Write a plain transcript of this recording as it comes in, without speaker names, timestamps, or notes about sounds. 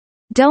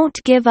Don't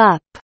give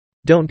up.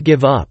 Don't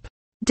give up.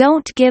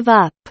 Don't give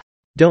up.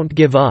 Don't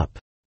give up.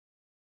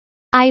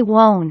 I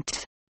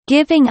won't.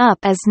 Giving up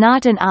is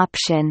not an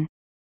option.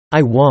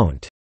 I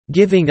won't.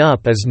 Giving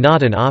up is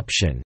not an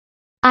option.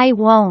 I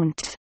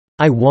won't.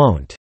 I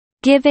won't.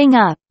 Giving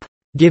up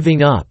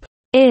Giving up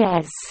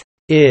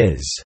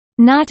is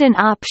not an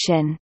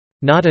option.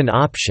 not an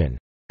option.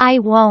 I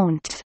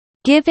won't.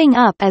 Giving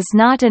up is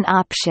not an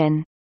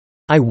option.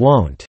 I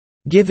won't.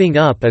 Giving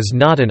up is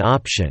not an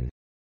option.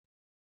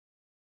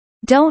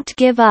 Don't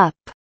give up.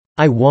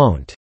 I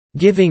won't.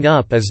 Giving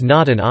up is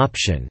not an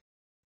option.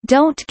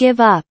 Don't give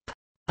up.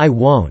 I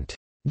won't.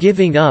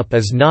 Giving up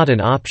is not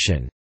an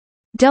option.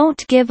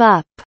 Don't give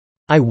up.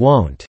 I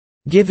won't.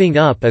 Giving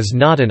up is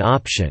not an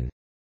option.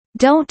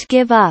 Don't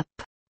give up.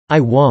 I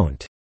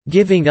won't.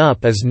 Giving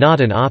up is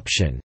not an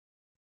option.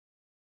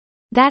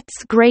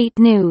 That's great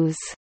news.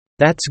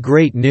 That's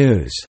great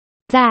news.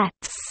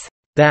 That's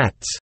Great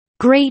news.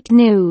 great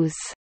news.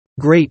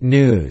 Great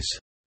news.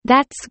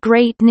 That's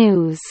great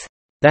news.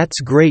 That's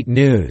great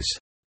news.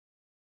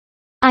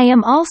 I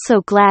am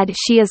also glad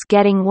she is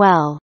getting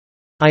well.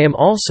 I am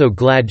also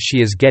glad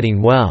she is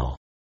getting well.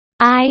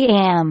 I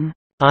am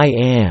I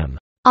am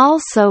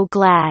also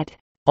glad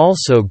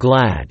also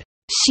glad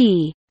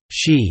she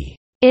she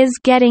is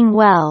getting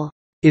well.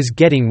 is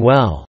getting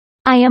well.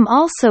 I am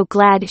also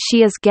glad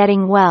she is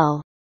getting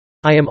well.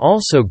 I am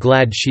also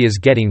glad she is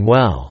getting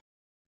well.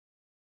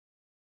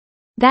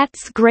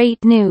 That's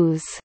great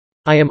news.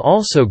 I am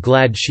also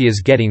glad she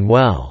is getting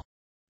well.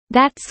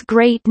 That's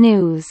great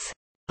news.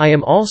 I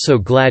am also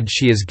glad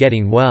she is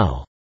getting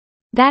well.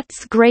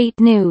 That's great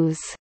news.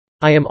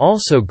 I am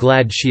also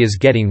glad she is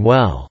getting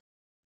well.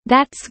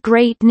 That's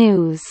great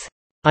news.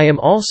 I am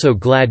also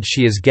glad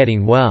she is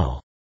getting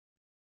well.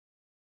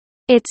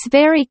 It's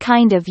very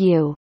kind of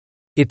you.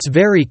 It's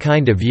very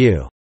kind of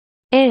you.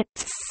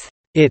 It's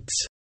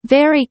It's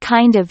very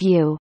kind of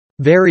you.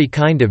 very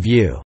kind of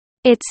you.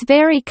 It's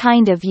very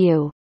kind of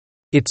you.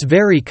 It's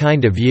very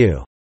kind of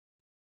you.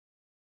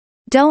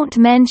 Don't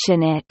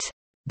mention it.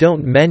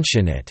 Don't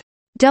mention it.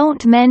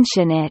 Don't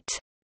mention it.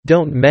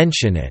 Don't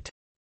mention it.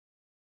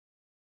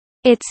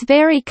 It's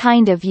very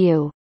kind of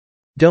you.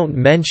 Don't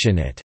mention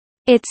it.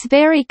 It's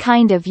very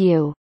kind of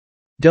you.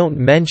 Don't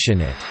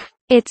mention it.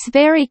 It's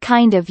very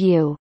kind of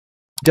you.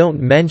 Don't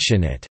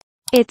mention it.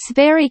 It's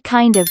very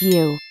kind of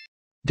you.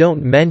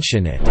 Don't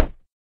mention it.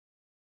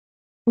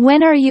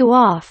 When are you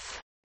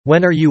off?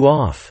 When are you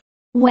off?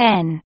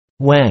 When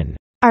When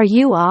are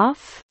you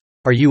off?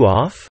 are you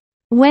off?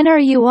 When are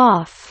you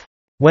off?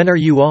 When are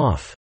you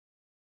off?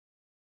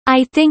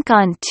 I think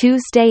on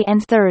Tuesday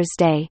and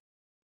Thursday.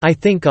 I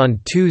think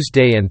on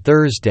Tuesday and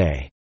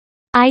Thursday.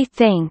 I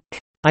think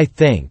I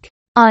think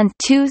on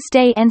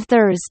Tuesday and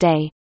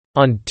Thursday.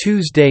 on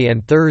Tuesday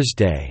and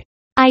Thursday.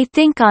 I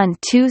think on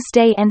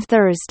Tuesday and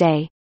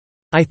Thursday.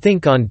 I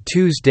think on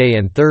Tuesday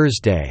and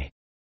Thursday.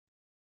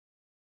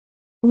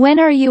 When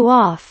are you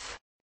off?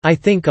 I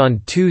think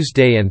on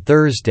Tuesday and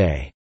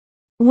Thursday.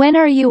 When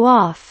are you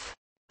off?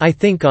 I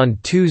think on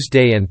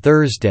Tuesday and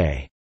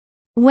Thursday.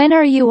 When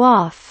are you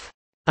off?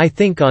 I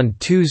think on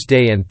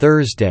Tuesday and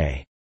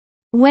Thursday.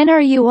 When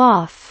are you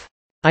off?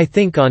 I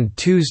think on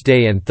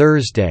Tuesday and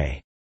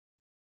Thursday.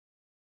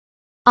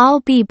 I'll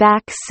be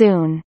back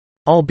soon.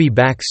 I'll be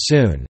back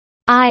soon.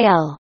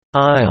 I'll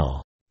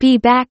I'll be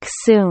back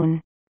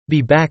soon.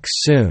 be back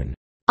soon.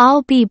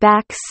 I'll be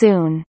back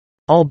soon.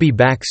 I'll be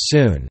back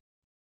soon.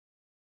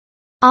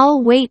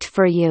 I'll wait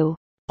for you.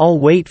 I'll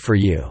wait for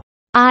you.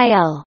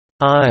 I'll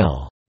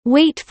I'll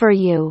wait for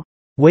you.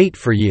 wait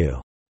for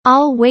you.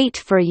 I'll wait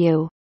for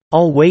you.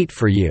 I'll wait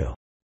for you.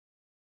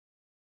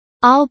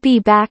 I'll be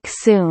back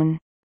soon.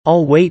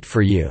 I'll wait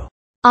for you.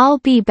 I'll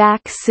be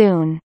back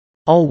soon.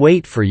 I'll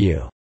wait for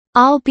you.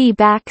 I'll be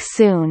back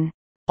soon.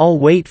 I'll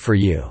wait for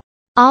you.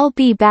 I'll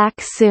be back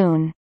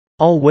soon.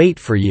 I'll wait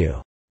for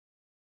you.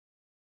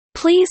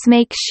 Please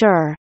make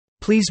sure.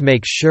 Please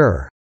make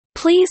sure.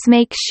 Please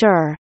make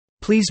sure.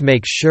 Please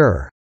make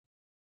sure.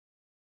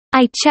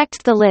 I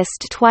checked the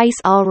list twice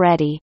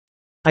already.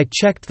 I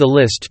checked the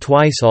list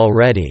twice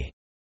already.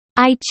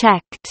 I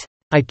checked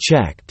I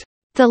checked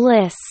the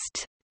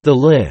list the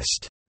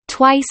list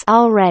twice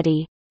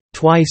already.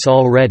 twice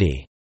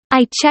already.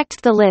 I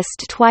checked the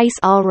list twice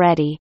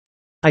already.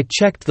 I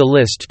checked the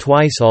list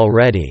twice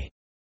already.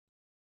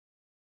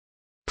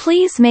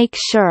 Please make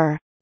sure.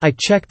 I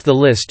checked the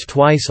list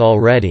twice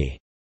already.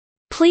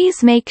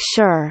 Please make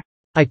sure.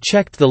 I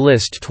checked the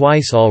list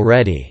twice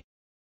already.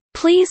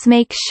 Please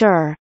make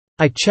sure.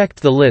 I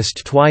checked the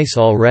list twice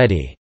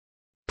already.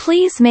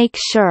 Please make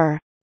sure.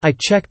 I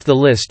checked the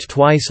list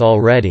twice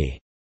already.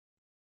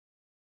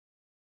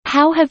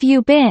 How have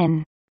you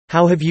been?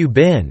 How have you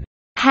been?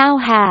 How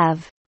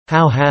have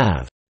How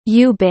have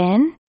you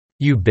been?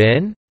 you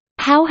been?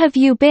 How have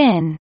you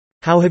been?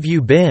 How have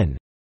you been?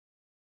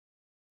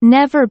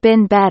 Never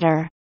been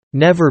better.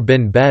 Never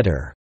been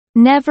better.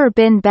 Never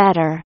been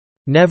better.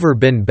 Never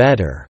been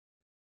better.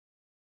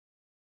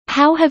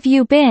 How have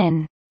you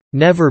been?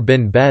 Never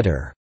been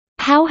better.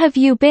 How have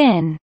you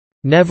been?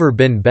 Never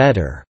been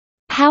better.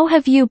 How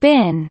have you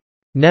been?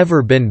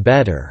 Never been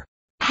better.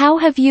 How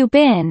have you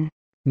been?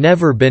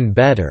 Never been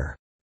better.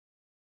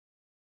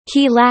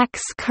 He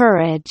lacks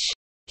courage.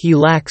 He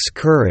lacks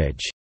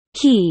courage.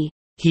 He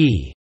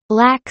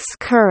Lacks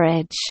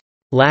courage.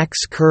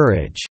 Lacks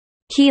courage.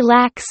 He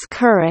lacks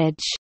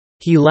courage.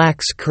 He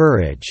lacks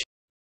courage.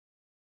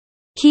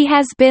 He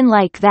has been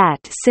like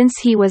that since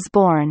he was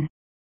born.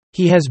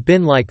 He has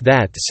been like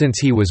that since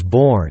he was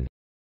born.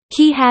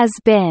 He has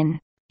been.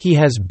 He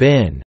has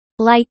been.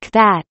 Like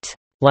that.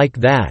 Like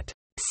that.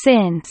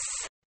 Since.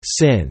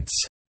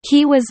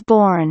 He was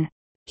born.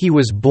 He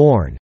was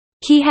born.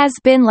 He has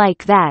been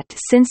like that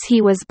since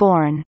he was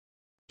born.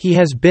 He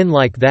has been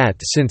like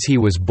that since he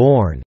was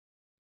born.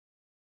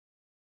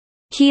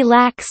 He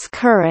lacks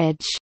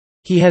courage.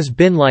 He has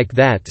been like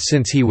that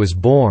since he was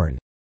born.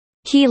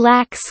 He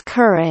lacks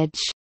courage.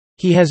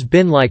 He has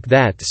been like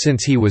that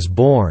since he was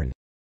born.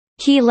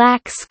 He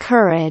lacks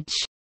courage.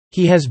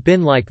 He has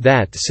been like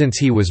that since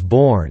he was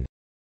born.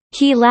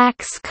 He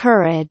lacks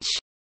courage.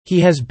 He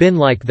has been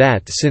like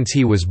that since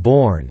he was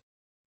born.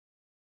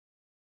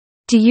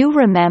 Do you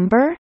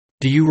remember?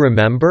 Do you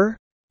remember?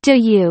 Do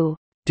you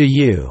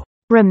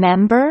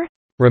remember?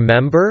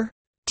 remember?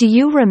 Do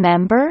you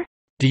remember?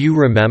 Do you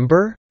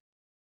remember?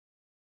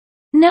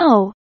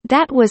 No,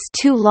 that was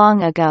too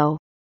long ago.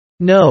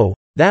 No,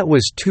 that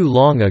was too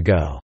long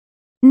ago.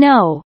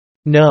 No,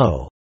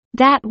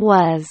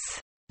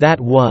 That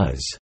was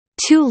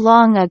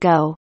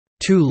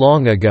too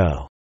long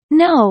ago.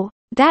 No,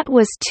 that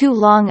was too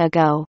long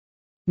ago.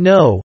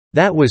 No,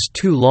 that was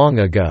too long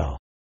ago.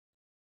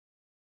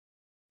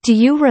 Do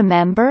you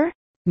remember?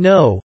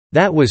 No,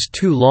 that was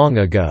too long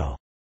ago.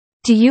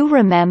 Do you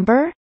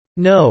remember?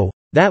 No,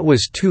 that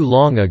was too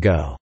long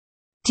ago.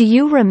 Do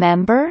you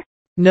remember?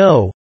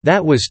 No,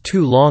 that was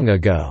too long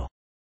ago.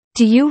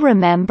 Do you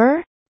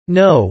remember?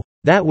 No,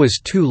 that was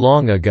too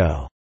long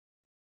ago.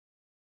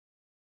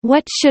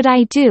 What should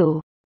I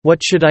do?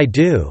 What should I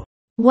do?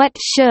 What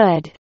should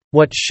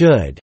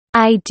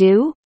I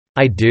do?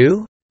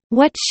 do?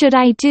 What should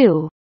I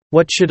do?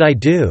 What should I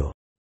do?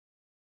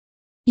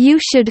 You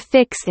should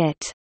fix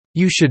it.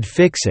 You should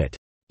fix it.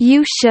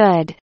 You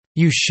should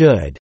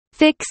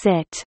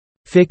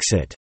Fix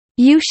it.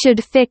 You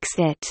should fix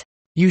it.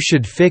 You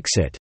should fix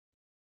it.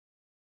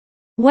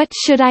 What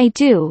should I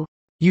do?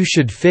 You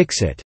should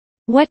fix it.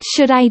 What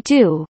should I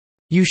do?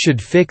 You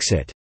should fix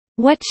it.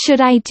 What should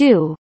I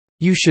do?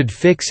 You should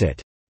fix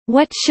it.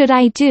 What should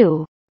I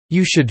do?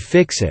 You should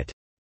fix it.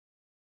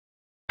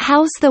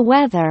 How's the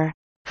weather?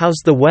 How's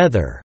the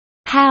weather?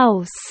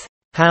 How's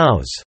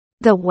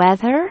the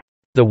weather?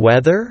 The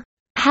weather?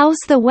 How's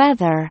the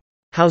weather?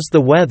 How's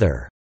the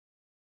weather?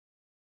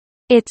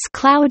 It's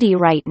cloudy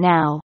right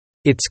now.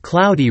 It's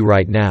cloudy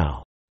right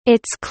now.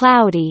 It's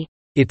cloudy.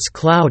 It's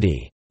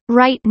cloudy.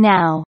 Right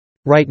now.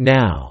 Right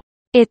now.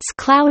 It's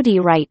cloudy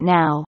right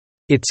now.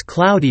 It's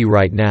cloudy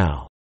right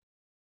now.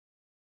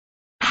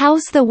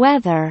 How's the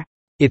weather?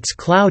 It's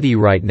cloudy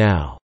right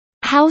now.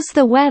 How's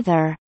the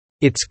weather?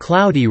 It's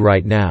cloudy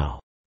right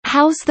now.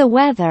 How's the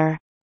weather?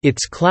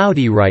 It's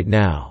cloudy right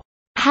now.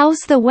 How's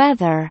the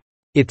weather?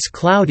 It's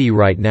cloudy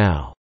right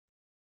now.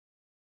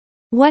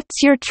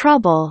 What's your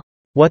trouble?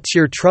 What's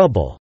your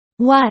trouble?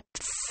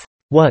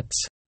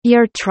 What's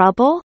your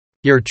trouble?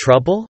 Your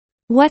trouble?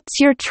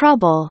 What's your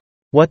trouble?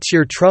 What's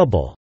your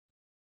trouble?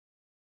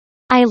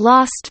 I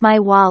lost my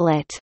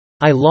wallet.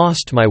 I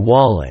lost my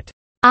wallet.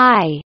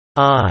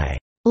 I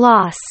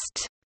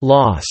lost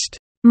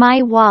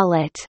my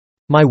wallet.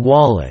 My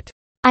wallet.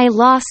 I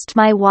lost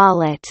my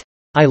wallet.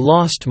 I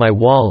lost my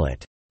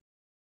wallet.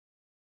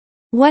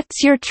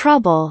 What's your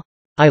trouble?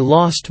 I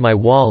lost my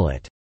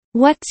wallet.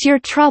 What's your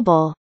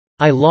trouble?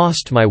 I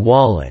lost my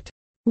wallet.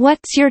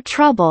 What's your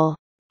trouble?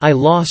 I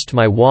lost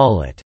my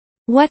wallet.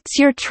 What's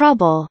your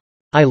trouble?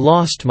 I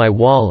lost my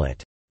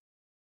wallet.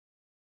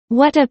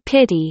 What a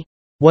pity.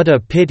 What a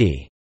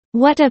pity.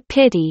 What a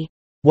pity.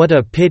 What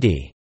a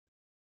pity.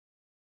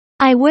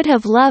 I would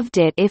have loved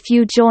it if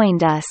you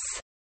joined us.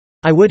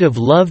 I would have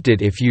loved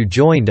it if you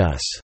joined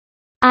us.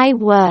 I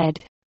would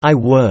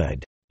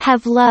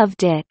have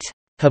loved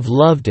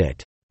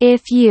it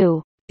if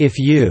you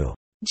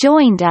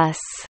joined us.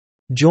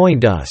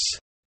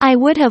 I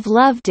would have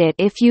loved it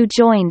if you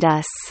joined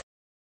us.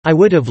 I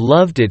would have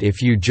loved it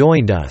if you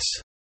joined us.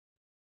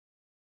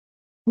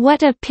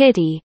 What a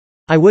pity.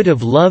 I would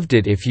have loved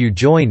it if you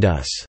joined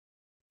us.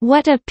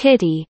 What a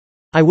pity.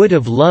 I would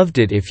have loved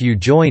it if you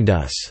joined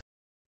us.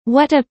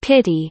 What a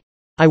pity.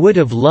 I would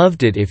have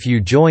loved it if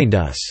you joined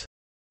us.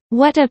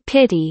 What a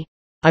pity.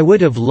 I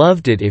would have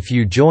loved it if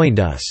you joined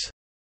us.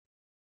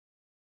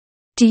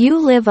 Do you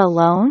live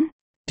alone?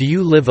 Do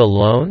you live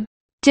alone?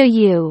 Do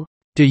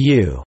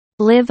you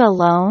live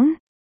alone?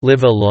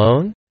 Live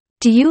alone?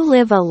 Do you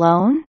live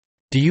alone?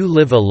 Do you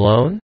live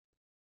alone?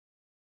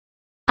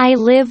 I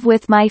live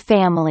with my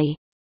family.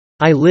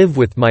 I live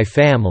with my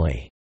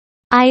family.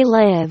 I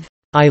live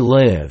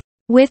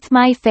with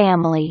my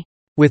family.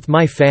 With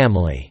my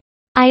family.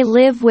 I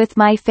live with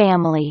my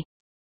family.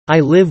 I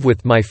live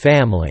with my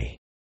family.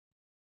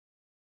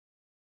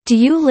 Do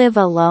you live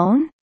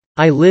alone?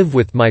 I live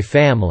with my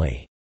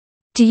family.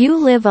 Do you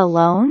live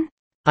alone?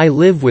 I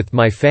live with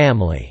my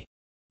family.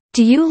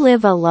 Do you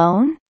live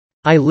alone?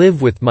 I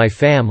live with my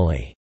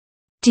family.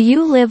 Do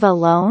you live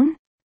alone?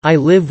 I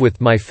live with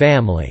my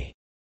family.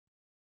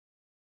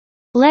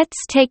 Let's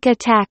take a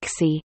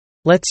taxi.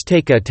 Let's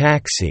take a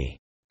taxi.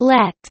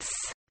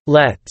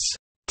 Let's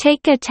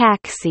take a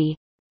taxi.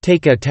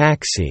 Take a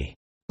taxi.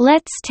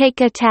 Let's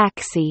take a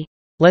taxi.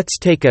 Let's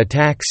take a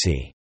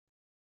taxi.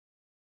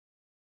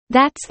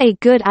 That's a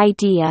good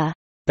idea.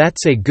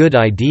 That's a good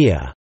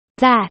idea.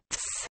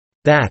 That's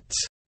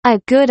a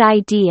good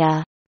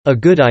idea. A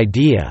good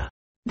idea.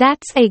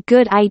 That's a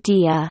good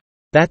idea.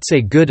 That's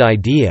a good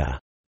idea.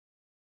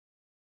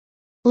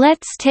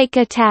 Let's take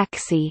a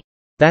taxi.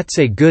 That's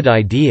a good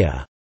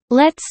idea.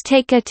 Let's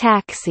take a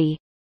taxi.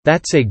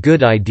 That's a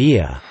good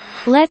idea.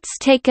 Let's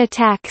take a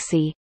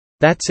taxi.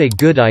 That's a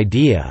good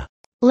idea.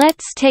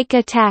 Let's take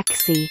a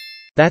taxi.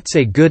 That's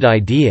a good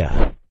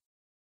idea.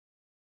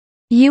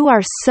 You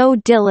are so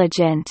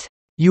diligent.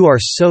 You are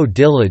so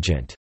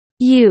diligent.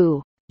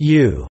 You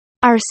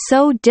are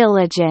so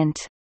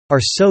diligent. Are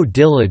so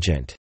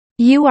diligent.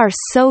 You are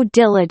so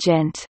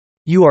diligent.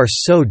 You are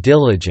so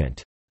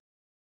diligent.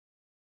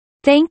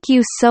 Thank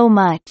you so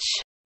much.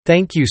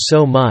 Thank you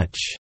so much.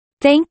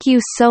 Thank you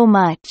so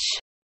much.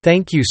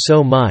 Thank you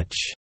so much.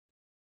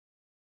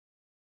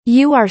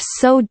 You are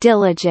so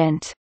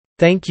diligent.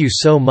 Thank you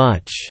so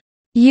much.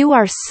 You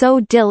are so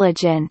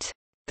diligent.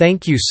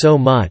 Thank you so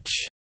much.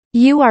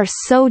 You are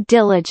so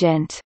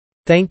diligent.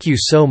 Thank you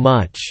so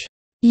much.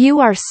 You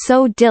are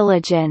so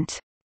diligent.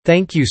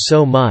 Thank you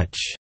so much.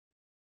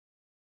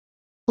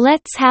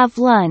 Let's have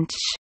lunch.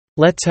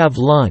 Let's have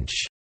lunch.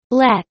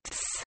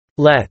 Let's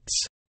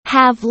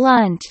have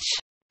lunch.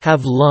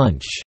 Have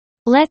lunch.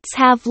 Let's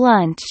have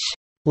lunch.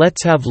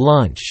 Let's have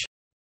lunch.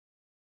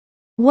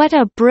 What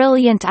a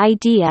brilliant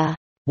idea.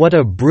 What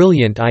a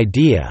brilliant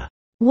idea.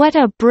 What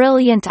a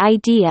brilliant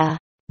idea.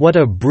 What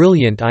a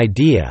brilliant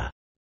idea.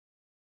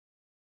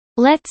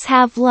 Let's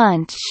have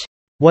lunch.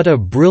 What a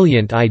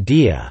brilliant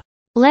idea.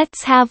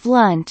 Let's have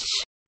lunch.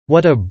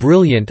 What a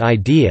brilliant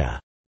idea.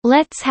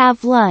 Let's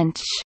have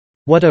lunch.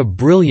 What a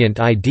brilliant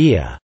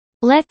idea.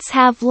 Let's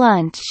have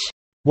lunch.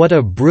 What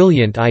a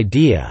brilliant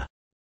idea.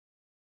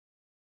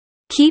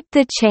 Keep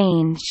the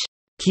change.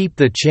 Keep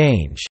the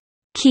change.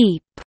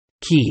 Keep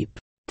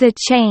the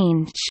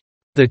change.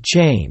 The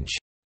change.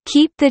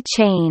 Keep the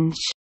change.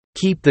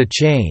 Keep the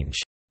change.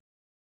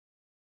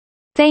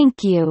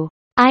 Thank you.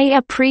 I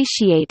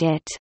appreciate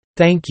it.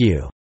 Thank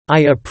you.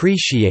 I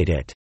appreciate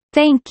it.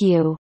 Thank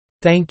you.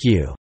 Thank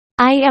you.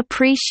 I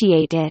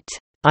appreciate it.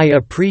 I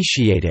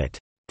appreciate it.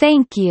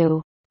 Thank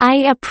you.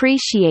 I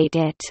appreciate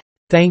it.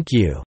 Thank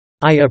you.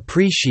 I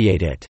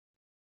appreciate it.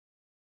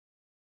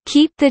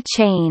 Keep the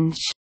change.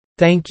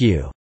 Thank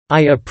you.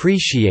 I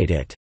appreciate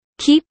it.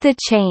 Keep the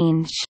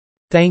change.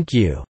 Thank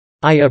you.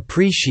 I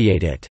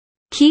appreciate it.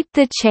 Keep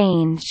the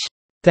change.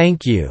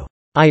 Thank you.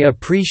 I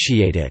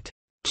appreciate it.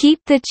 Keep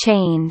the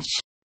change.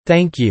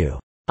 Thank you.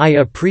 I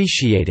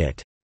appreciate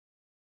it.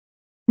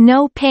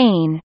 No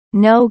pain,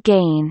 no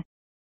gain.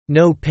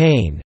 No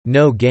pain,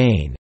 no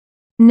gain.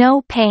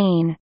 No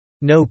pain.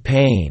 No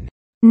pain.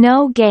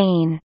 No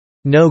gain.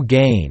 No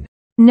gain.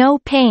 No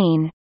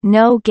pain,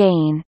 no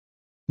gain.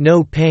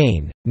 No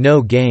pain,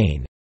 no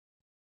gain.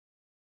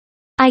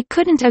 I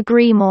couldn't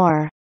agree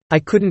more. I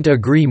couldn't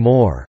agree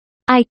more.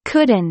 I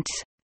couldn't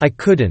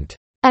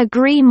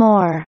agree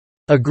more.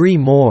 Agree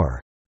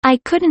more. I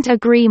couldn't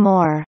agree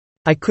more.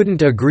 I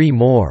couldn't agree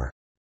more.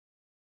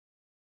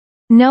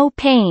 No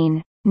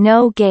pain,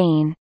 no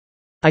gain.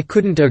 I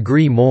couldn't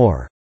agree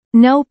more.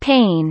 No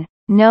pain,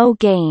 no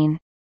gain.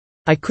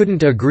 I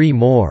couldn't agree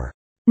more.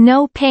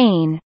 No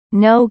pain,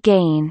 no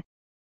gain.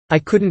 I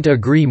couldn't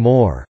agree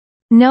more.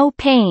 No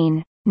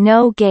pain,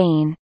 no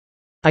gain.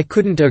 I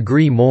couldn't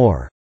agree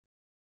more.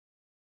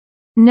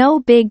 No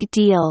big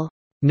deal.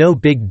 No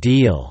big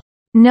deal.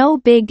 No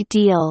big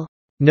deal.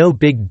 No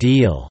big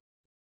deal.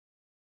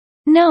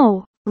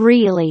 No,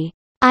 really.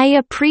 I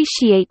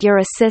appreciate your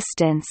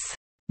assistance.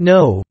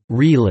 No,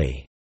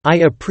 really. I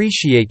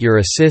appreciate your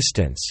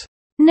assistance.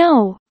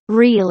 No,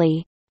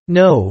 really.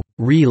 No,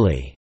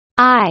 really.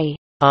 I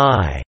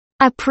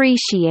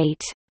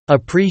appreciate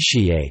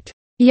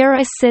your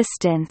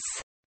assistance.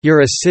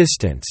 Your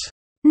assistance.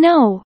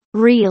 No,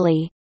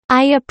 really.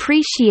 I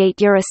appreciate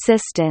your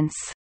assistance.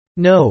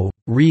 No,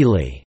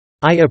 really.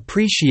 I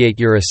appreciate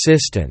your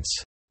assistance.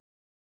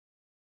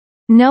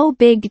 No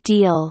big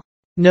deal.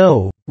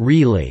 No,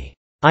 really.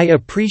 I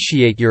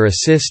appreciate your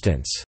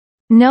assistance.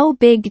 No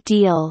big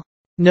deal.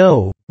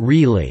 No,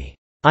 really.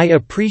 I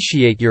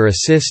appreciate your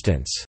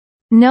assistance.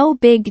 No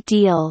big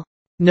deal.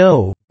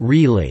 No,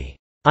 really.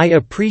 I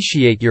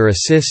appreciate your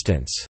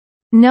assistance.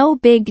 No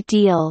big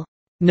deal.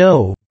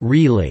 No,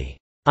 really.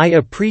 I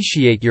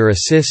appreciate your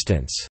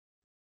assistance.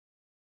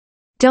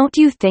 Don't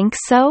you think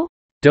so?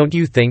 Don't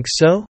you think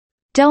so?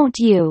 Don't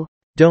you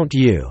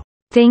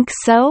think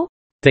so?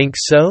 Think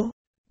so?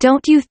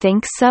 Don't you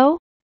think so?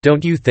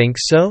 Don't you think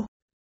so?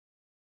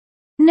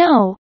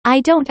 No,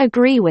 I don't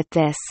agree with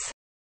this.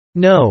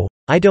 No,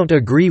 I don't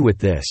agree with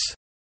this.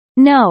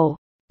 No.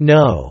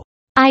 No.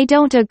 I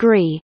don't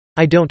agree.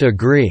 I don't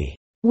agree.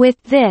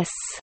 With this.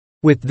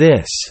 With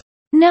this.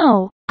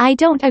 No, I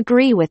don't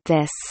agree with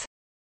this.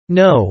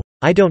 No,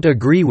 I don't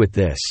agree with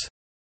this.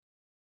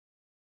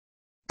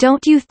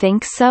 Don't you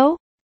think so?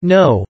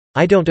 No,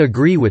 I don't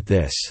agree with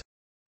this.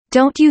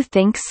 Don't you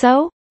think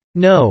so?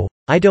 No,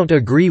 I don't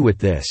agree with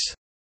this.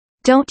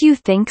 Don't you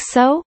think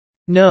so?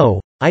 No,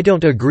 I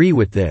don't agree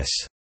with this.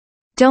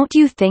 Don't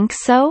you think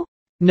so?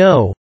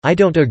 No, I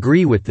don't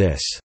agree with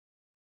this.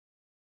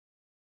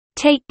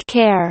 Take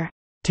care.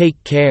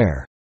 Take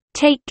care.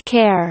 Take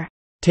care.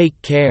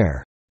 Take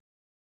care.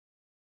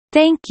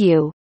 Thank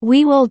you,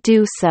 we will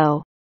do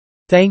so.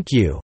 Thank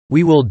you,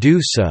 we will do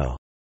so.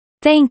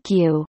 Thank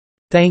you.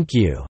 Thank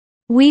you.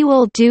 We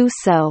will do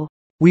so.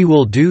 We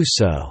will do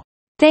so.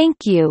 Thank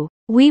you,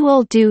 we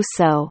will do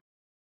so.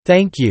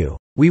 Thank you,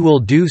 we will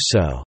do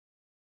so.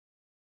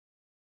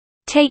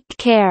 Take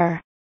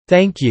care.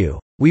 Thank you,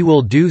 we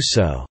will do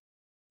so.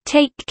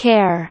 Take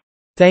care.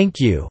 Thank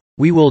you,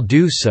 we will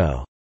do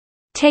so.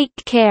 Take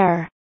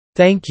care.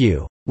 Thank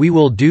you, we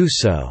will do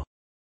so.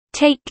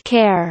 Take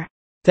care.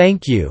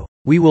 Thank you,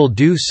 we will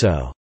do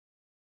so.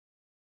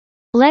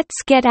 Let's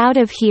get out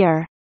of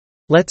here.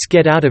 Let's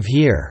get out of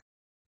here.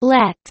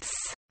 Let's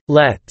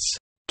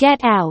Get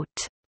out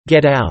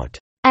out.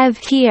 of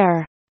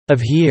here.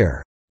 Of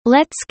here.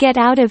 Let's get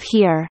out of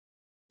here.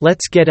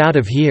 Let's get out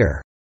of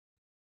here.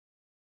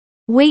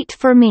 Wait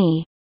for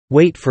me.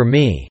 Wait for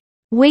me.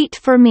 Wait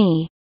for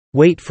me.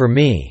 Wait for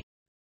me.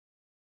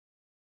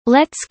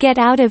 Let's get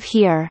out of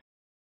here.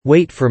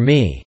 Wait for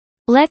me.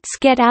 Let's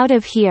get out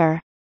of here.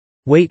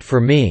 Wait for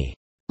me.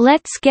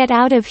 Let's get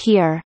out of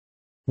here.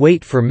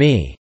 Wait for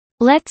me.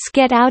 Let's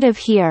get out of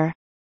here.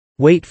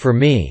 Wait for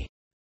me.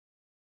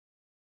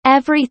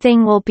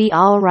 Everything will be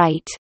all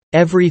right.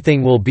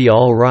 Everything will be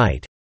all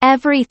right.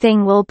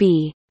 Everything will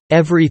be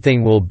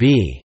Everything will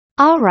be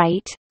all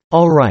right.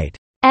 all right.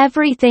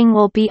 Everything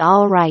will be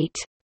all right.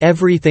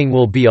 Everything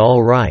will be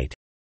all right.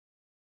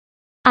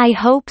 I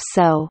hope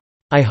so.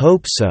 I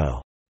hope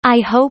so.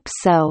 I hope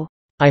so.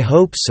 I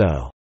hope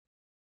so.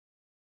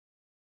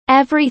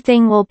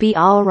 Everything will be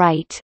all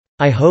right.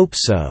 I hope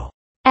so.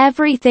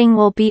 Everything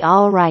will be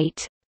all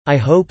right. I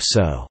hope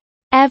so.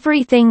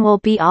 Everything will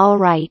be all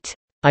right.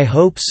 I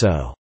hope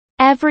so.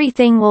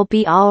 Everything will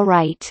be all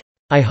right.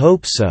 I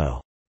hope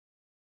so.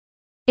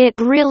 It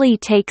really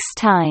takes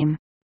time.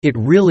 It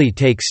really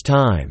takes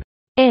time.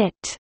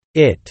 It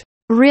It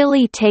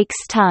really takes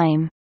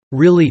time.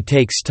 really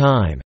takes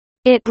time.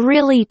 It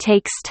really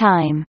takes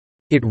time.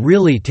 It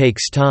really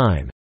takes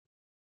time.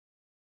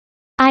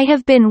 I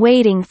have been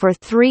waiting for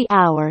 3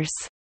 hours.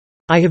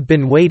 I have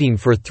been waiting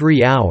for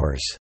 3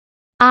 hours.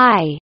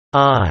 I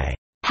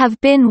have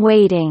been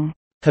waiting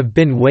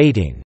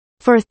waiting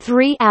for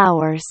 3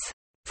 hours.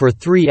 for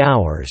 3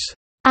 hours.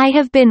 I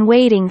have been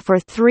waiting for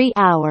 3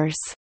 hours.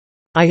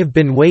 I have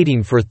been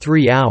waiting for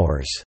 3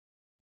 hours.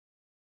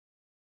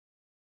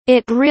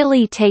 It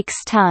really takes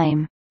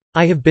time.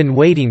 I have been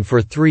waiting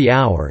for 3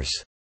 hours.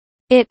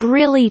 It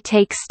really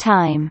takes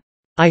time.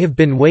 I have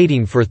been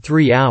waiting for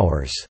 3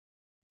 hours.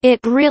 It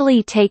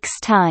really takes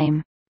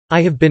time.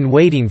 I have been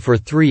waiting for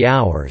 3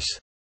 hours.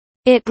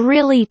 It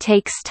really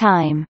takes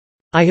time.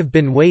 I have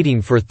been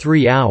waiting for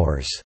 3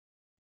 hours.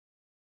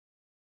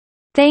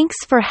 Thanks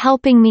for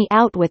helping me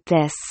out with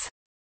this.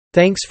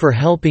 Thanks for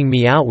helping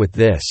me out with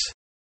this.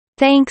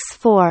 Thanks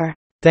for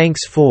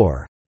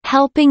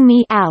helping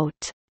me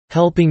out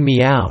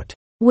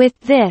with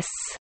this.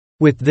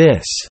 with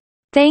this.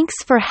 Thanks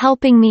for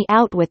helping me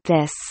out with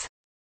this.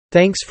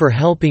 Thanks for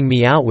helping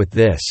me out with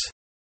this.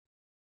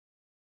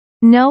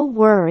 No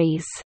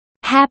worries.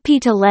 Happy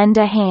to lend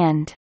a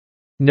hand.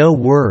 No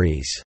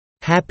worries.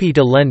 Happy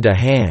to lend a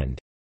hand.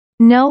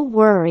 No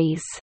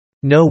worries.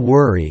 No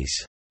worries.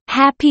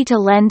 Happy to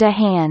lend a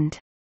hand.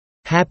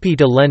 Happy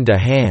to lend a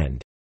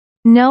hand.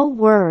 No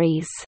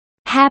worries.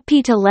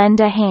 Happy to lend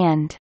a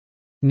hand.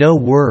 No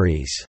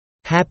worries.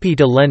 Happy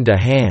to lend a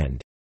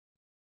hand.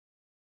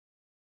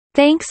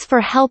 Thanks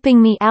for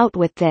helping me out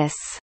with this.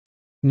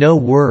 No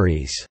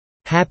worries.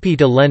 Happy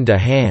to lend a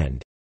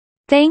hand.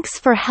 Thanks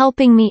for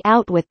helping me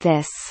out with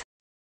this.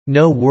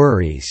 No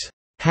worries.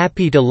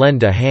 Happy to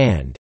lend a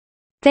hand.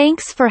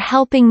 Thanks for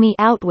helping me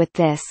out with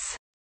this.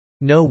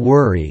 No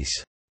worries.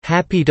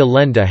 Happy to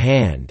lend a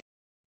hand.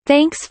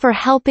 Thanks for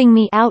helping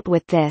me out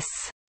with this.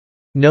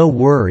 No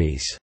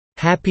worries.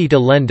 Happy to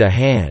lend a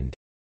hand.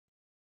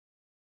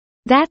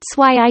 That's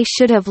why I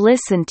should have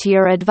listened to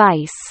your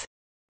advice.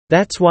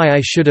 That's why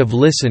I should have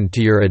listened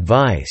to your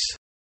advice.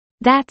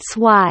 That's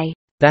why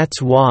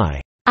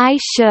I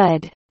should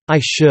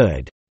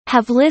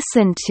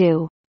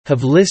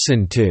have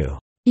listened to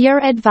your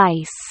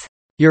advice.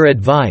 your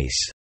advice.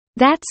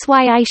 That's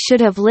why I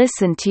should have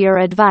listened to your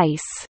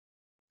advice.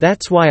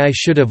 That's why I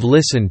should have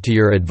listened to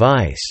your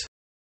advice.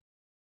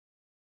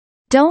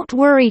 Don't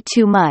worry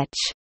too much.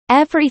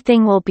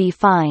 Everything will be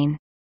fine.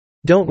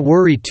 Don't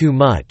worry too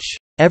much.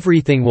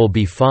 Everything will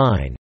be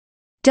fine.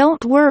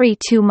 Don't worry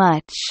too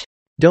much.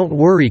 Don't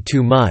worry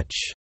too much.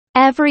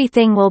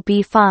 Everything will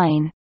be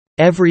fine.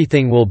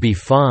 Everything will be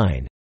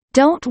fine.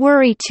 Don't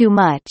worry too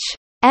much.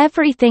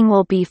 Everything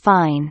will be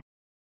fine.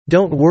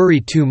 Don't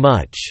worry too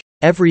much.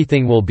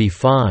 Everything will be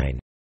fine.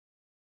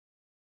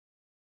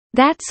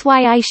 That's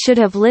why I should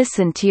have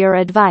listened to your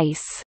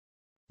advice.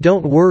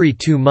 Don't worry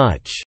too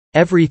much.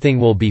 Everything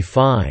will be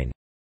fine.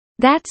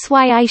 That's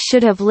why I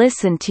should have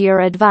listened to your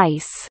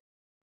advice.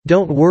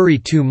 Don't worry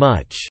too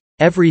much.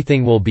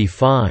 Everything will be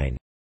fine.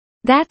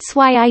 That's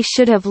why I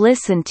should have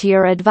listened to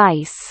your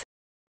advice.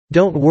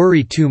 Don't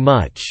worry too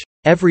much.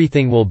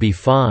 Everything will be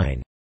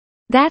fine.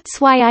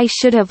 That's why I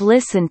should have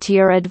listened to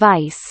your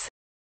advice.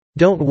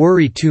 Don't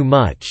worry too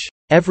much.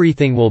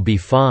 Everything will be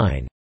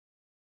fine.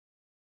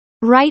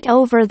 Right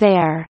over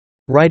there.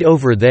 Right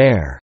over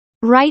there.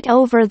 Right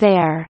over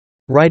there.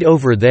 Right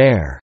over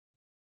there.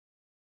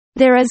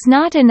 There is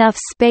not enough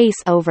space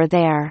over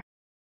there.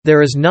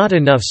 There is not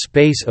enough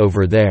space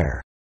over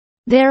there.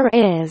 There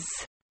is.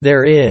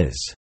 There is.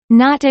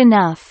 Not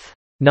enough.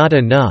 Not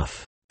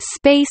enough.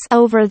 Space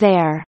over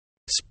there.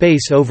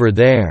 Space over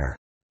there.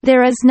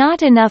 There is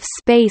not enough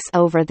space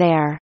over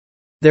there.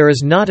 There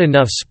is not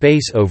enough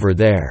space over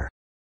there.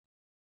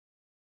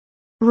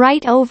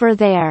 Right over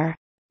there.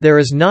 There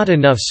is not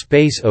enough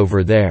space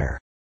over there.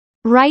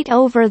 Right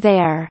over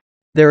there.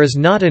 There is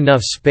not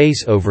enough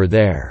space over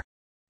there.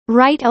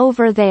 Right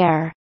over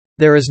there.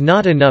 There is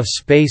not enough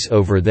space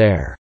over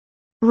there.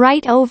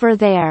 Right over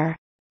there.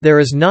 There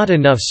is not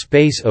enough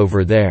space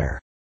over there.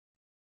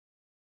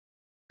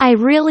 I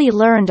really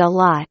learned a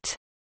lot.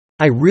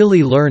 I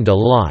really learned a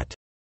lot.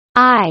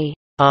 I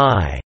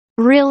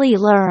really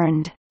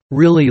learned.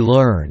 Really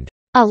learned.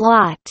 A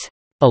lot.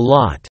 A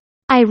lot.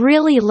 I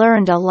really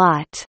learned a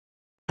lot.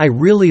 I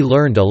really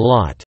learned a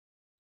lot.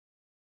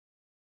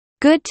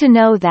 Good to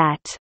know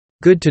that.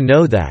 Good to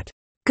know that.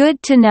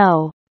 Good to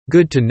know.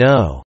 Good to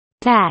know.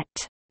 That.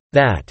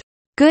 That.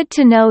 Good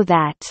to know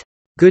that.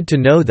 Good to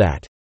know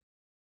that.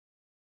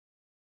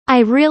 I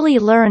really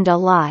learned a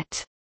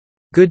lot.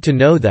 Good to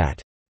know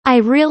that. I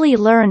really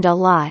learned a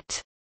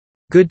lot.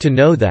 Good to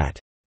know that.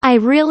 I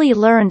really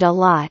learned a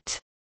lot.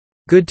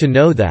 Good to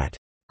know that.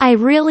 I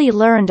really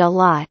learned a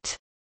lot.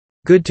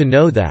 Good to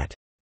know that.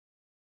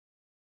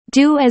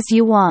 Do as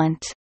you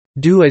want.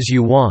 Do as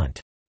you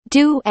want.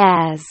 Do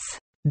as.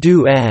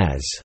 Do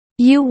as.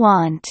 You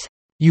want.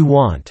 You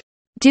want.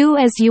 Do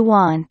as you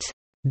want.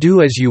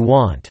 Do as you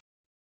want.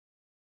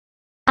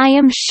 I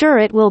am sure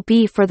it will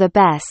be for the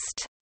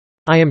best.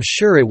 I am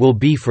sure it will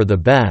be for the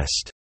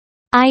best.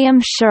 I am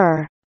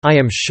sure. I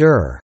am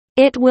sure.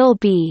 It will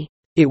be.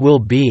 It will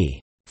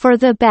be. For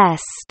the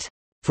best.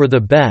 For the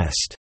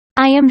best.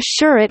 I am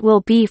sure it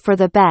will be for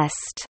the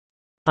best.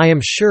 I am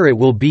sure it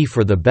will be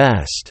for the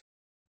best.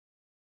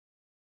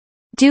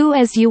 Do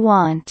as you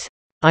want.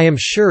 I am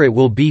sure it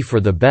will be for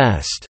the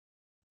best.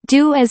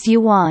 Do as you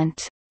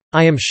want.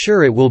 I am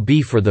sure it will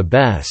be for the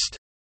best.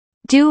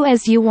 Do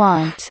as you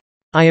want.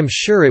 I am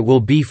sure it will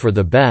be for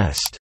the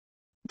best.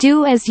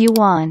 Do as you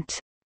want.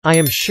 I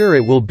am sure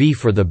it will be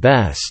for the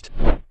best.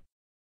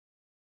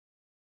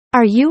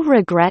 Are you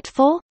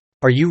regretful?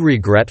 Are you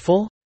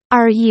regretful?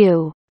 Are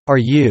you Are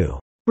you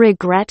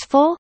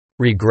regretful?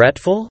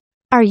 regretful?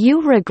 Are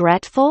you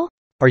regretful?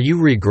 Are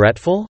you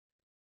regretful?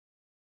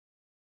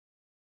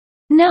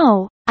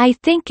 No, I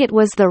think it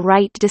was the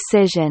right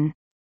decision.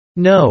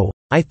 No,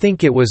 I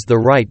think it was the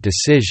right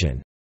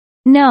decision.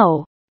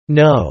 No.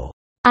 No.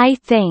 I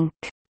think.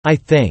 I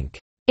think.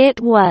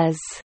 It was.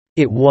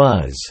 It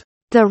was.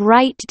 The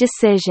right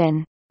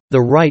decision.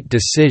 The right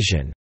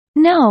decision.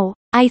 No,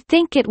 I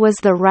think it was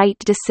the right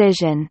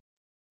decision.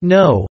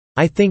 No,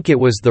 I think it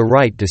was the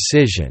right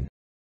decision.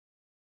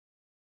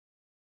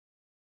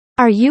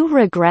 Are you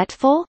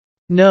regretful?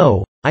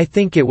 No, I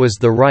think it was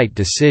the right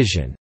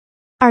decision.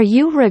 Are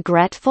you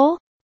regretful?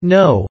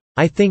 No,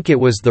 I think it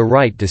was the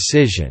right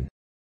decision.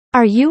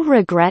 Are you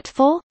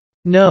regretful?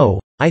 No,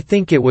 I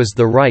think it was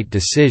the right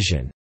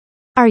decision.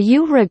 Are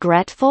you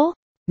regretful?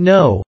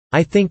 No,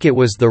 I think it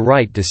was the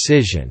right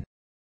decision.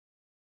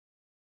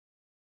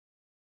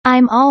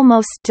 I'm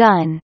almost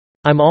done.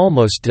 I'm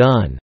almost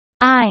done.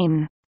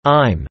 I'm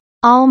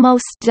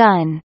almost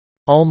done.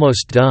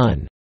 Almost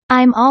done.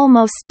 I'm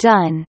almost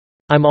done.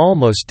 I'm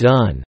almost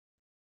done.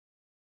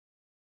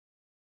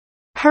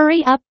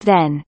 Hurry up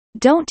then.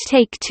 Don't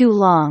take too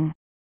long.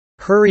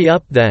 Hurry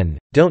up then,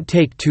 don't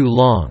take too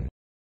long.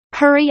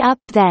 Hurry up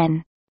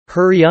then.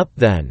 Hurry up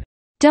then.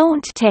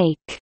 Don't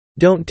take.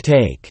 Don't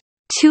take.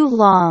 Too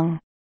long.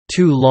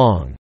 Too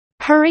long.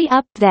 Hurry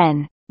up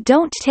then.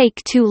 Don't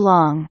take too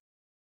long.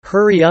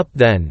 Hurry up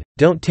then,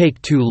 don't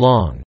take too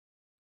long.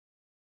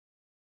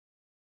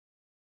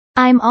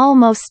 I'm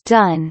almost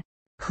done.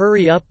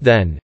 Hurry up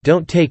then,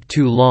 don't take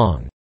too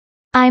long.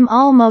 I'm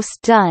almost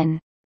done.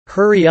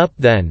 Hurry up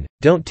then,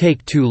 don't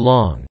take too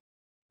long.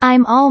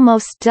 I'm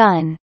almost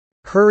done.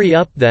 Hurry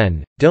up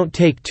then, don't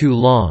take too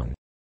long.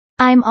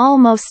 I'm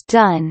almost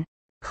done.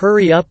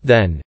 Hurry up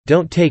then,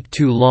 don't take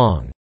too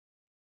long.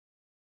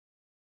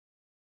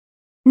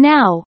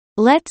 Now,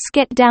 let's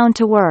get down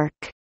to work.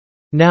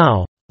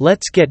 Now,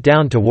 let's get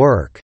down to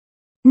work.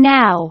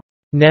 Now.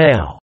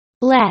 Now.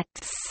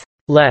 Let's.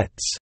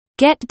 Let's.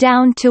 Get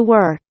down to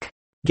work.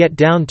 Get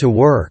down to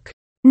work.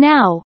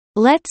 Now,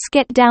 let's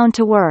get down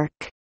to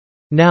work.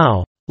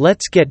 Now,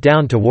 let's get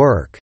down to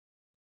work.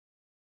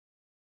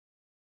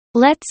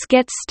 Let's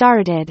get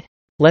started.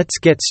 Let's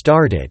get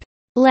started.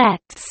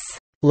 Let's.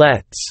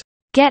 Let's.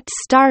 Get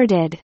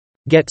started.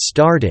 Get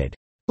started.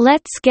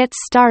 Let's get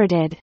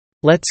started.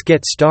 Let's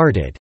get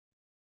started.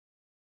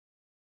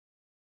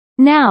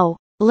 Now,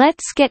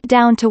 let's get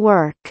down to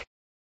work.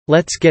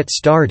 Let's get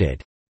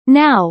started.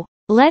 Now,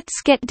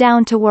 let's get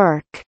down to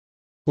work.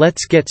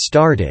 Let's get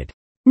started.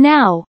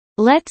 Now,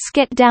 let's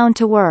get down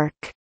to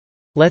work.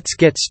 Let's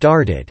get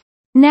started.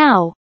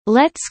 Now,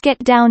 let's get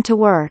down to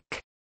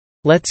work.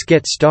 Let's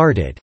get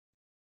started.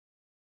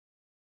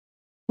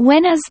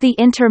 When is the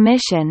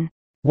intermission?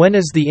 When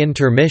is the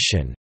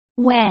intermission?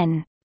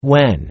 When.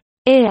 When.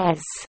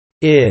 Is.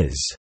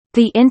 Is.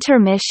 The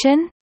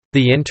intermission?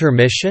 The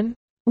intermission?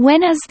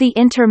 When is the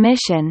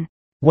intermission?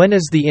 When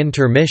is the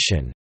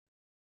intermission?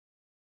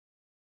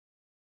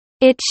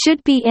 It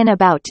should be in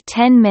about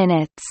 10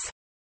 minutes.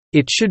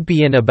 It should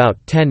be in about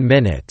 10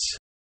 minutes.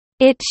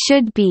 It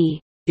should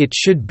be. It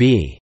should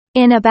be.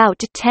 In about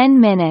 10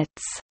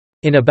 minutes.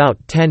 In about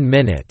 10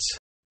 minutes.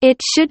 It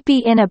should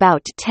be in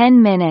about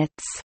 10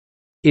 minutes.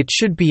 It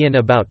should be in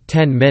about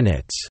 10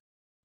 minutes.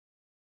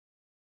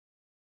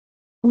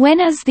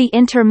 When is the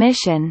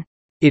intermission?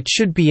 It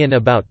should be in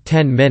about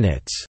 10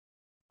 minutes.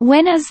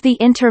 When is the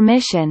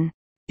intermission?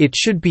 It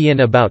should be in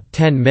about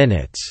 10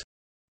 minutes.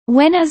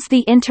 When is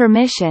the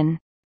intermission?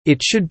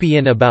 It should be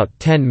in about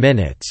 10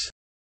 minutes.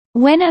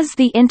 When is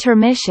the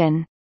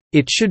intermission?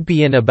 It should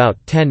be in about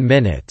 10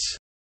 minutes.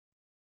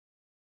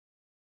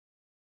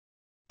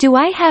 Do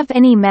I have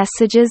any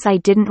messages I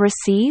didn't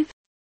receive?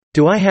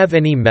 Do I have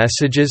any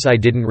messages I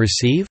didn't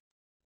receive?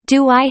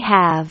 Do I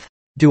have?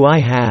 Do I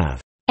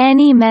have?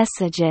 Any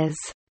messages?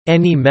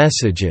 Any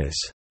messages?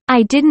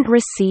 I didn't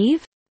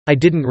receive? I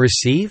didn't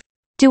receive?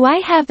 Do I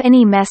have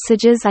any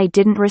messages I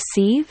didn't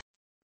receive?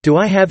 Do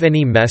I have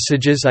any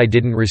messages I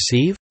didn't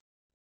receive?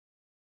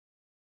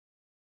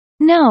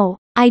 No,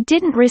 I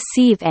didn't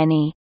receive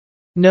any.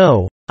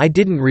 No, I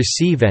didn't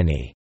receive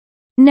any.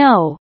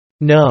 No.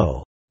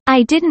 No.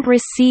 I didn't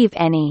receive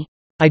any.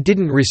 I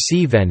didn't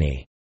receive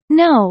any.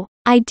 No,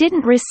 I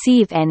didn't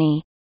receive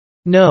any.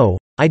 No,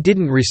 I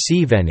didn't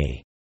receive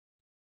any.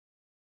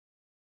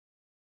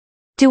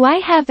 Do I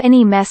have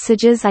any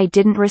messages I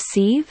didn't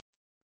receive?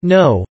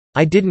 No,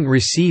 I didn't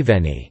receive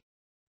any.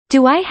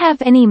 Do I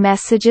have any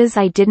messages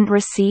I didn't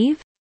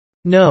receive?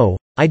 No,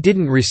 I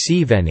didn't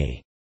receive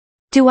any.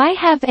 Do I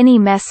have any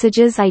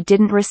messages I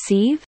didn't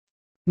receive?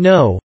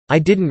 No, I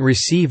didn't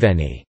receive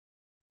any.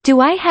 Do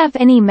I have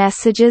any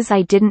messages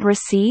I didn't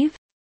receive?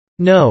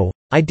 No,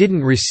 I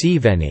didn't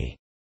receive any.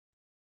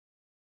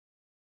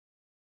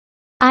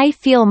 I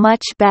feel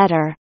much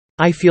better.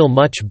 I feel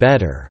much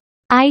better.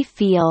 I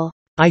feel.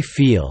 I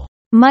feel.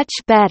 Much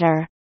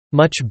better.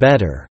 Much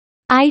better.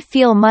 I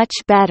feel much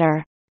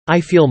better. I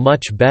feel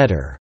much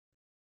better.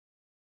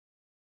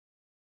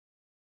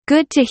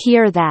 Good to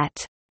hear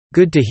that.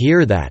 Good to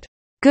hear that.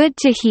 Good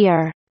to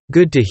hear.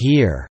 Good to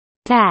hear.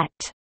 That.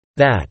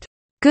 That.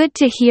 Good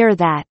to hear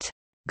that.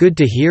 Good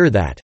to hear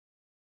that.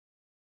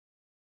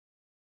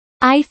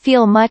 I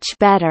feel much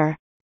better.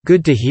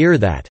 Good to hear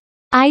that.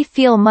 I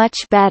feel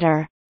much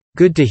better.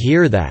 Good to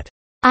hear that.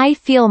 I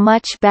feel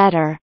much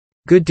better.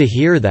 Good to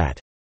hear that.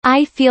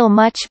 I feel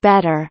much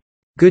better.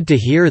 Good to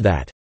hear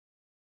that.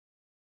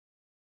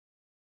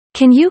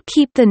 Can you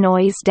keep the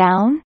noise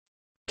down?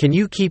 Can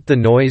you keep the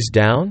noise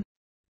down?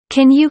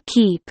 Can you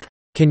keep?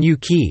 Can you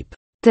keep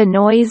the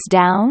noise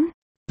down?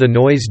 the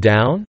noise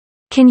down?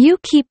 Can you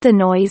keep the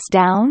noise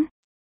down?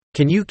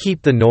 Can you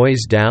keep the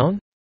noise down?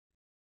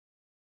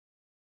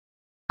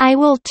 I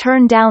will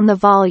turn down the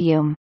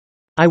volume.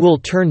 I will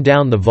turn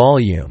down the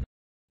volume.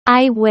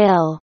 I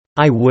will.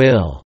 I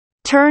will.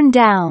 Turn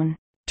down.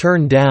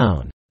 Turn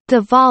down.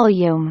 The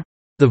volume.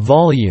 The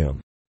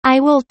volume. I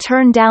will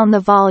turn down the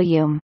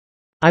volume.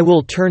 I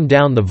will turn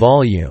down the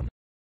volume.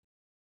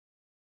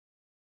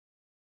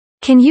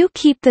 Can you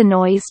keep the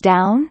noise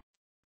down?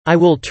 I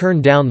will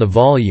turn down the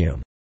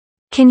volume.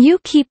 Can you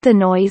keep the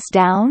noise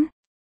down?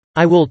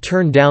 I will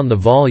turn down the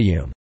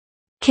volume.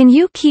 Can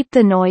you keep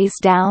the noise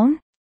down?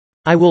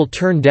 I will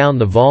turn down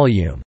the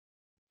volume.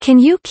 Can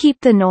you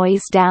keep the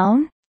noise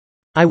down?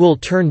 I will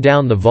turn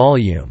down the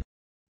volume.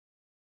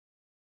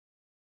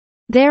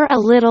 They're a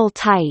little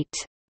tight.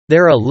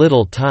 They're a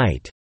little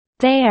tight.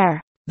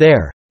 They're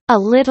a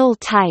little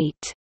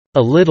tight.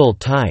 A little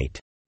tight.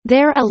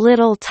 They're a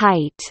little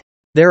tight.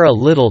 They're a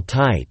little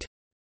tight.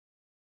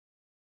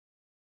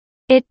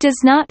 It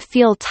does not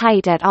feel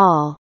tight at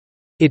all.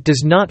 It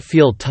does not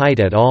feel tight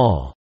at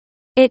all.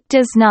 It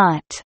does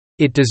not.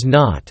 It does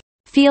not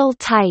feel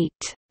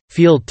tight.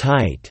 Feel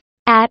tight.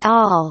 At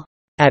all.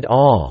 At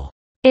all.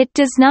 It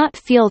does not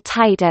feel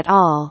tight at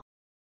all.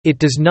 It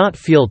does not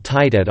feel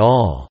tight at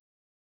all.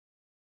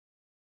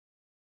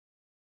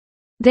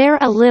 They're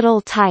a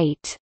little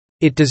tight.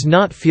 It does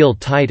not feel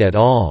tight at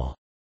all.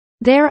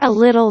 They're a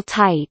little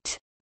tight.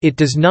 It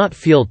does not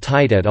feel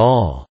tight at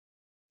all.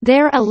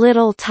 They're a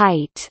little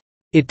tight.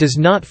 It does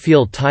not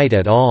feel tight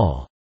at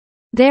all.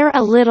 They're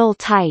a little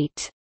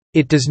tight.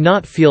 It does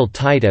not feel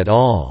tight at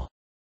all.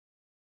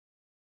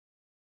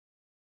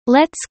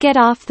 Let's get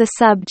off the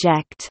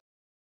subject.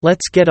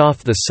 Let's get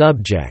off the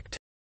subject.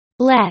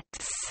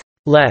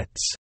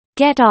 Let's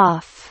get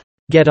off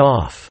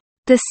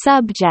the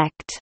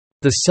subject.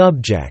 the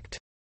subject.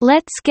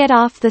 Let's get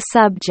off the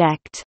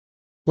subject.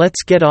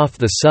 Let's get off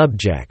the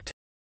subject.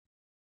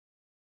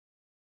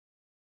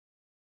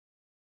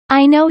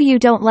 I know you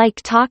don't like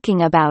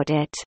talking about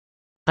it.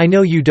 I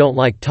know you don't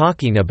like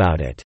talking about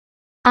it.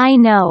 I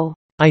know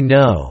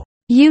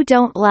you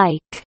don't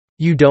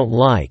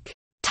like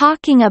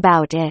talking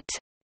about it.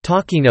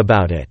 talking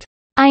about it.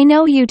 I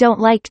know you don't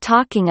like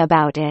talking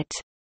about it.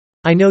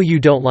 I know you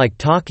don't like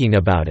talking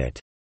about it.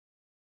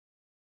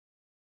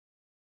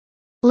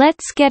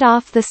 Let's get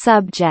off the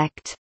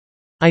subject.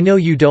 I know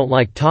you don't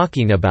like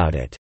talking about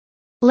it.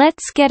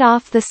 Let's get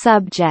off the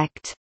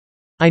subject.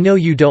 I know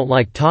you don't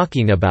like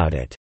talking about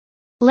it.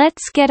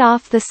 Let's get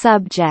off the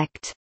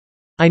subject.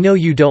 I know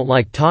you don't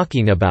like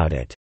talking about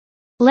it.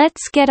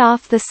 Let's get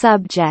off the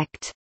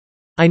subject.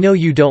 I know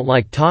you don't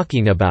like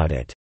talking about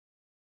it.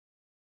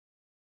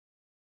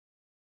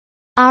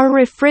 Our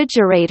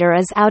refrigerator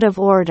is out of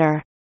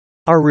order.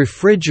 Our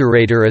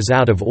refrigerator is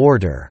out of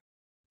order.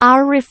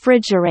 Our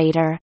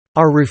refrigerator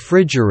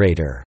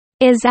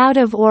is out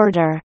of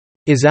order.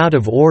 is out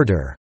of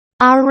order.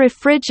 Our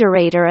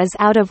refrigerator is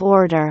out of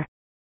order.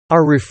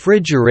 Our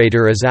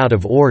refrigerator is out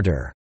of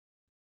order.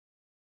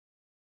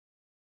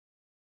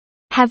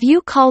 Have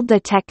you called the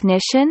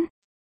technician?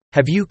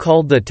 Have you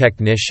called the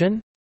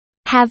technician?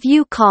 Have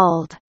you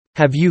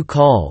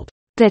called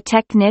the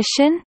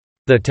technician?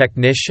 the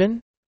technician?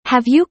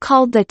 Have you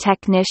called the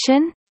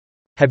technician?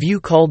 Have you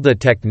called the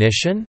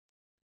technician?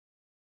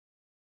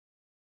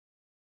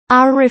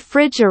 Our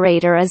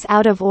refrigerator is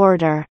out of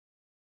order.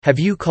 Have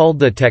you called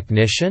the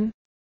technician?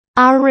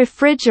 Our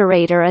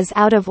refrigerator is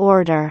out of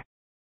order.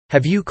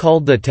 Have you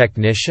called the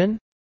technician?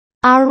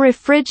 Our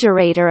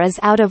refrigerator is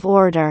out of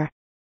order.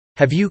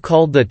 Have you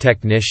called the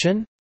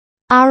technician?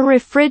 Our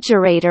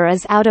refrigerator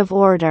is out of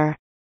order.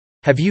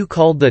 Have you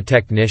called the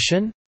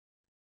technician?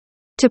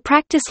 To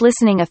practice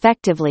listening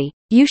effectively,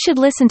 you should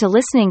listen to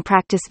listening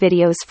practice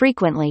videos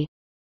frequently.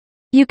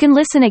 You can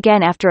listen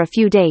again after a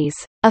few days,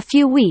 a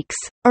few weeks,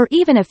 or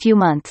even a few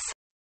months.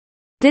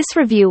 This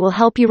review will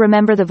help you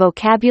remember the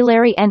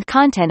vocabulary and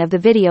content of the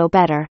video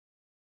better.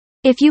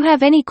 If you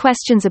have any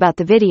questions about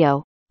the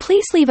video,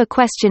 please leave a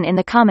question in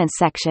the comments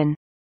section.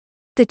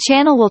 The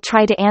channel will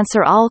try to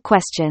answer all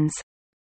questions.